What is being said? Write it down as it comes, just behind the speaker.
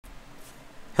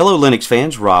Hello Linux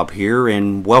fans, Rob here,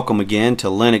 and welcome again to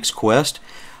Linux Quest.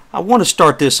 I want to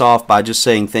start this off by just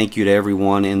saying thank you to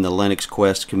everyone in the Linux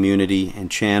Quest community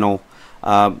and channel.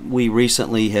 We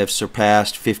recently have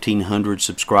surpassed 1,500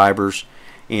 subscribers,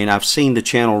 and I've seen the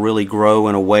channel really grow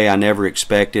in a way I never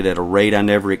expected, at a rate I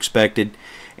never expected.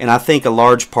 And I think a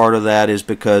large part of that is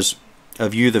because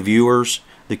of you, the viewers,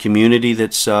 the community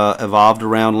that's evolved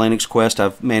around Linux Quest.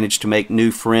 I've managed to make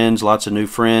new friends, lots of new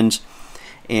friends.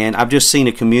 And I've just seen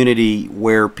a community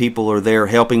where people are there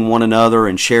helping one another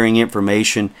and sharing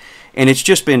information, and it's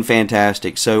just been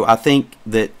fantastic. So I think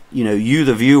that you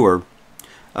the viewer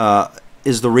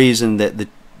is the reason that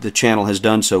the channel has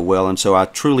done so well, and so I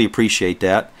truly appreciate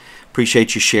that.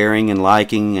 Appreciate you sharing and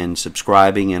liking and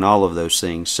subscribing and all of those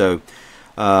things. So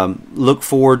look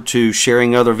forward to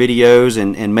sharing other videos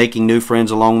and making new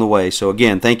friends along the way. So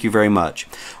again, thank you very much.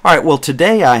 Alright, well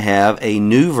today I have a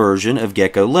new version of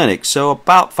Gecko Linux. So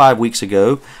about 5 weeks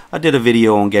ago I did a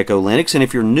video on Gecko Linux, and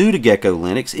if you're new to Gecko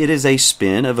Linux, it is a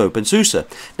spin of OpenSUSE.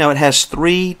 Now it has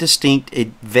three distinct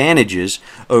advantages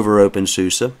over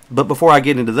OpenSUSE, but before I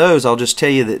get into those, I'll just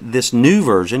tell you that this new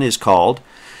version is called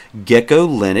Gecko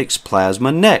Linux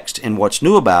Plasma Next, and what's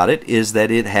new about it is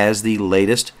that it has the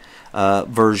latest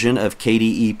version of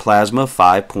KDE Plasma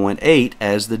 5.8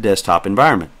 as the desktop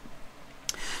environment.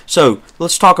 So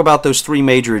let's talk about those three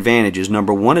major advantages.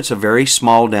 Number one, it's a very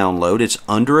small download. It's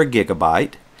under a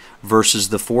gigabyte versus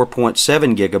the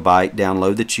 4.7 gigabyte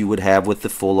download that you would have with the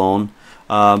full-on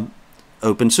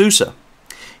OpenSUSE.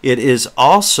 It is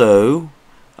also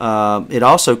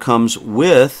comes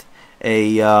with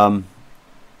a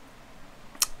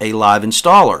live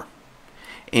installer.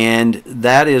 And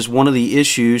that is one of the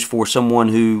issues for someone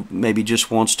who maybe just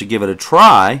wants to give it a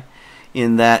try,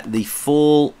 in that the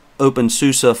full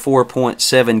OpenSUSE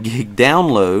 4.7 gig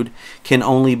download can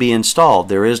only be installed.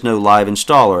 There is no live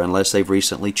installer unless they've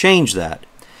recently changed that.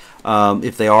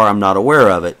 If they are, I'm not aware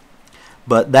of it.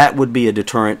 But that would be a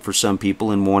deterrent for some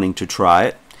people in wanting to try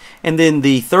it. And then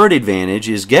the third advantage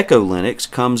is Gecko Linux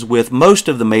comes with most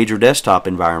of the major desktop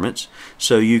environments.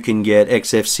 So you can get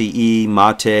XFCE,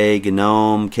 Mate,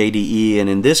 GNOME, KDE, and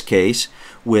in this case,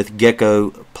 with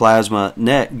Gecko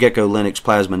Linux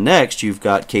Plasma Next, you've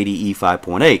got KDE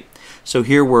 5.8. So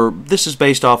here this is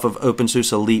based off of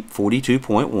OpenSUSE Leap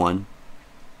 42.1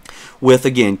 with,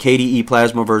 again, KDE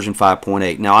Plasma version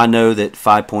 5.8. Now I know that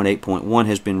 5.8.1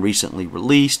 has been recently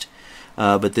released,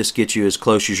 but this gets you as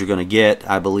close as you're going to get,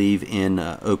 I believe, in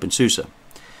OpenSUSE,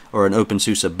 or an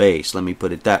OpenSUSE base, let me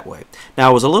put it that way.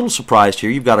 Now I was a little surprised here.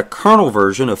 You've got a kernel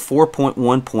version of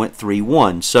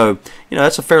 4.1.31, so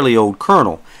that's a fairly old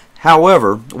kernel.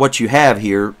 However, what you have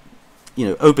here,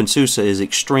 OpenSUSE is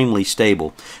extremely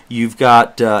stable. You've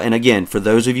got, and again, for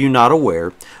those of you not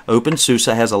aware,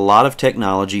 OpenSUSE has a lot of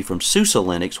technology from SUSE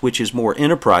Linux, which is more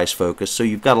enterprise focused, so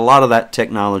you've got a lot of that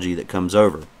technology that comes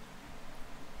over.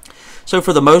 So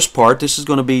for the most part, this is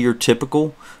going to be your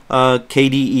typical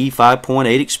KDE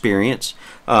 5.8 experience.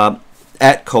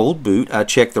 At cold boot, I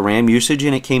checked the RAM usage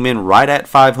and it came in right at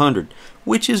 500,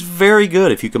 which is very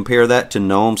good if you compare that to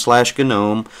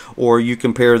GNOME/GNOME, or you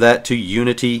compare that to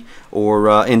Unity,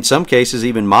 or in some cases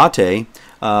even Mate.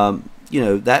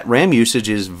 That RAM usage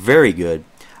is very good.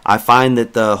 I find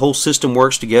that the whole system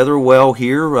works together well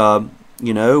here.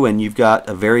 And you've got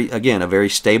a very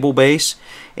stable base.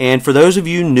 And for those of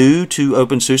you new to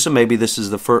OpenSUSE, maybe this is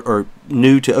the first, or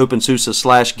new to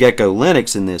OpenSUSE / Gecko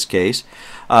Linux in this case,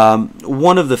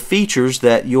 one of the features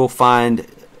that you'll find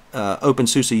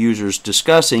OpenSUSE users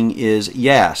discussing is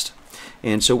YAST.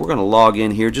 And so we're going to log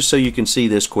in here just so you can see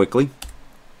this quickly.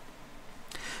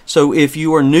 So if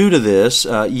you are new to this,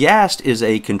 YAST is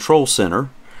a control center,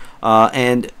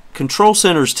 and control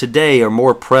centers today are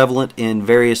more prevalent in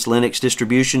various Linux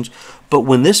distributions, but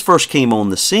when this first came on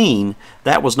the scene,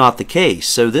 that was not the case.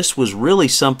 So this was really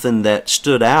something that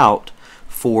stood out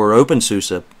for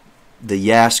OpenSUSE, the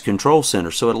YAST control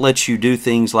center. So it lets you do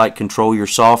things like control your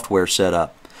software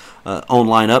setup,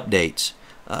 online updates,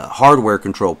 hardware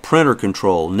control, printer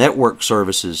control, network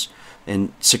services,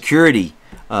 and security,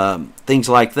 things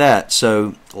like that.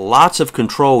 So lots of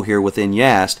control here within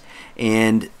YAST,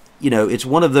 and it's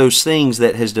one of those things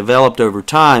that has developed over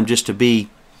time just to be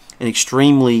an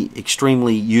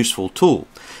extremely useful tool.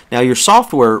 Now your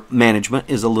software management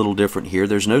is a little different here.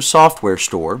 There's no software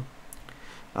store.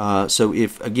 So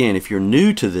if you're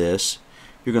new to this,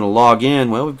 you're going to log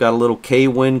in. Well, we've got a little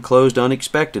KWin closed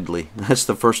unexpectedly. That's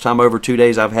the first time over 2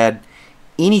 days I've had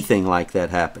anything like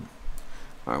that happen.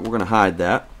 All right, we're going to hide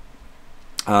that.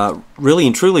 Really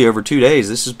and truly over 2 days,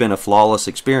 this has been a flawless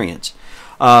experience.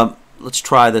 Let's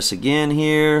try this again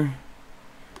here.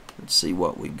 Let's see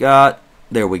what we got.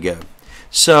 There we go.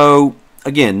 So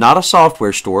again, not a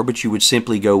software store, but you would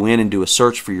simply go in and do a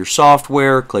search for your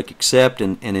software, click accept,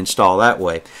 and install that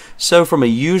way. So from a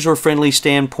user-friendly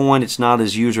standpoint, it's not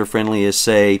as user-friendly as,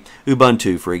 say,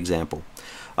 Ubuntu, for example.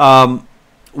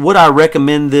 Would I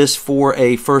recommend this for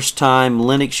a first-time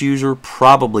Linux user?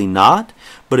 Probably not.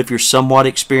 But if you're somewhat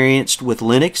experienced with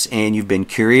Linux and you've been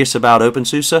curious about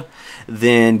OpenSUSE,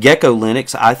 then Gecko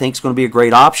Linux I think is going to be a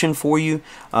great option for you.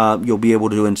 You'll be able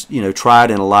to try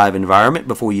it in a live environment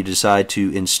before you decide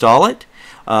to install it.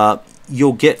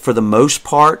 You'll get, for the most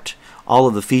part, all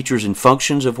of the features and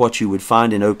functions of what you would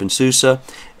find in OpenSUSE.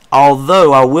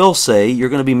 Although I will say you're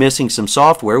going to be missing some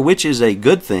software, which is a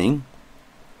good thing.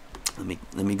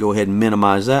 Let me go ahead and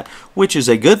minimize that, which is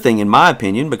a good thing in my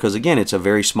opinion, because again, it's a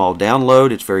very small download,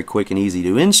 it's very quick and easy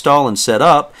to install and set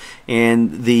up,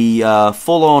 and the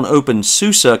full-on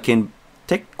OpenSUSE can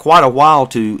take quite a while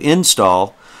to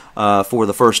install for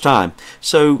the first time.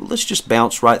 So let's just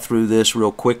bounce right through this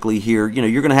real quickly here.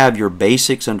 You're going to have your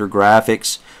basics under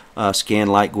graphics, Scan,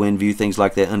 Light, Gwen, View, things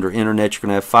like that. Under Internet, you're going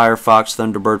to have Firefox,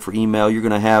 Thunderbird for email. You're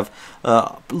going to have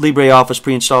LibreOffice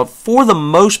pre-installed. For the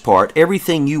most part,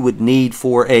 everything you would need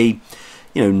for a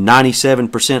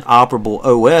 97% operable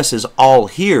OS is all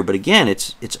here. But again,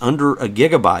 it's under a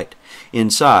gigabyte in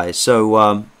size.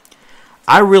 So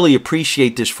I really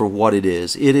appreciate this for what it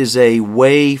is. It is a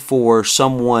way for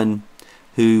someone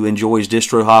who enjoys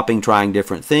distro hopping, trying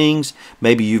different things.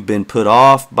 Maybe you've been put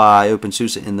off by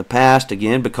OpenSUSE in the past,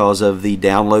 again, because of the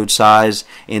download size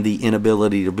and the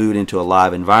inability to boot into a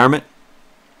live environment.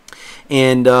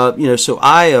 And, so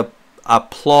I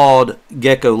applaud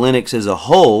Gecko Linux as a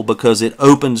whole because it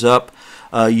opens up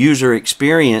user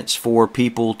experience for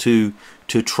people to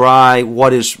try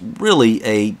what is really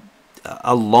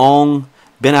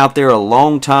been out there a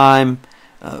long time,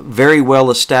 very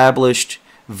well established,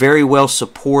 very well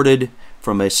supported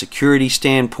from a security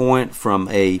standpoint, from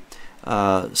a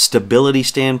stability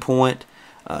standpoint.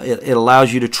 It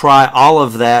allows you to try all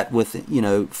of that with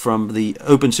from the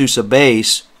OpenSUSE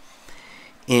base,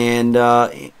 and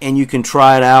you can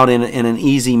try it out in an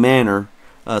easy manner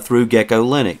through Gecko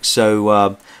Linux.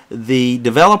 So the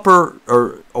developer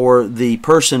or the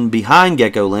person behind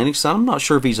Gecko Linux, I'm not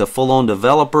sure if he's a full-on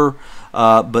developer,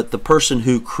 but the person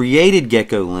who created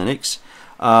Gecko Linux,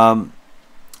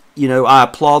 I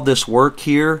applaud this work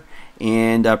here,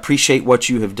 and I appreciate what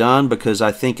you have done, because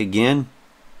I think, again,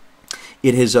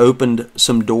 it has opened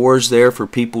some doors there for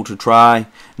people to try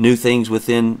new things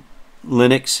within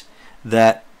Linux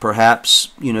that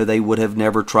perhaps they would have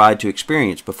never tried to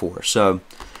experience before. So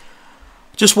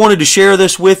just wanted to share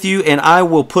this with you, and I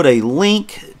will put a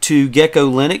link to Gecko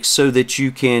Linux so that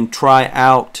you can try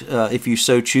out, if you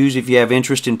so choose. If you have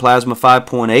interest in Plasma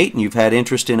 5.8 and you've had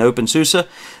interest in OpenSUSE,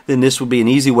 then this would be an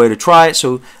easy way to try it.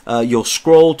 So you'll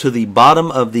scroll to the bottom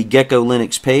of the Gecko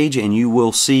Linux page and you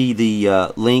will see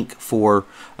the link for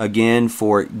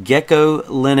Gecko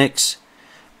Linux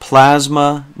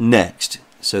Plasma Next.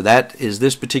 So that is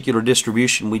this particular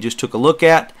distribution we just took a look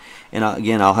at. And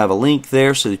again, I'll have a link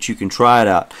there so that you can try it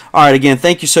out. All right, again,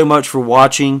 thank you so much for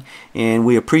watching, and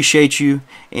we appreciate you,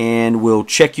 and we'll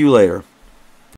check you later.